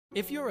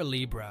If you're a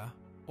Libra,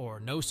 or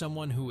know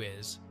someone who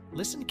is,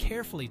 listen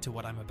carefully to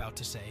what I'm about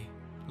to say.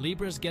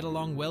 Libras get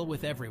along well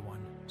with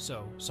everyone,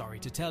 so sorry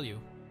to tell you.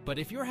 But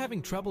if you're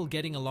having trouble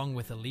getting along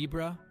with a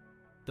Libra,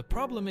 the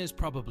problem is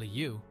probably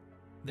you.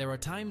 There are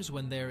times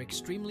when they're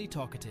extremely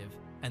talkative,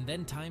 and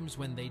then times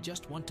when they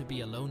just want to be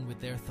alone with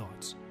their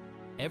thoughts.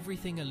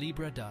 Everything a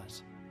Libra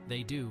does,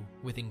 they do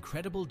with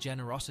incredible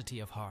generosity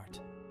of heart.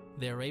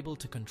 They're able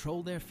to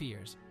control their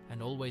fears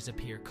and always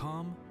appear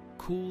calm,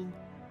 cool,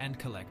 and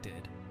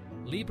collected.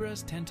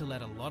 Libras tend to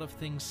let a lot of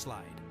things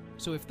slide,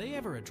 so if they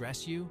ever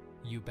address you,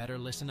 you better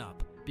listen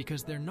up,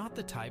 because they're not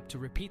the type to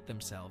repeat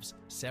themselves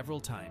several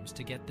times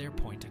to get their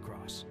point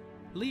across.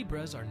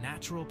 Libras are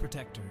natural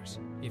protectors.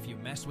 If you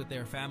mess with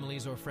their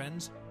families or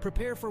friends,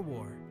 prepare for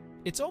war.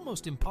 It's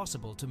almost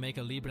impossible to make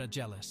a Libra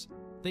jealous.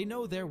 They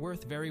know their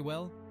worth very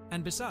well,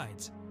 and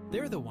besides,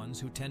 they're the ones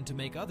who tend to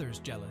make others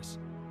jealous.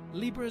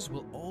 Libras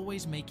will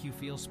always make you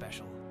feel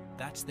special.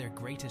 That's their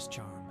greatest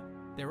charm.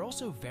 They're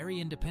also very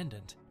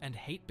independent and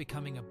hate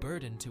becoming a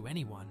burden to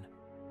anyone.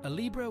 A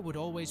Libra would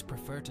always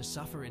prefer to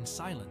suffer in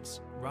silence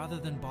rather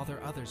than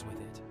bother others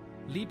with it.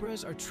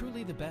 Libras are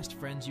truly the best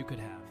friends you could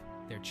have.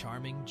 They're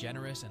charming,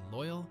 generous, and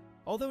loyal,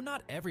 although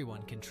not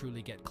everyone can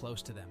truly get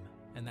close to them,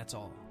 and that's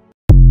all.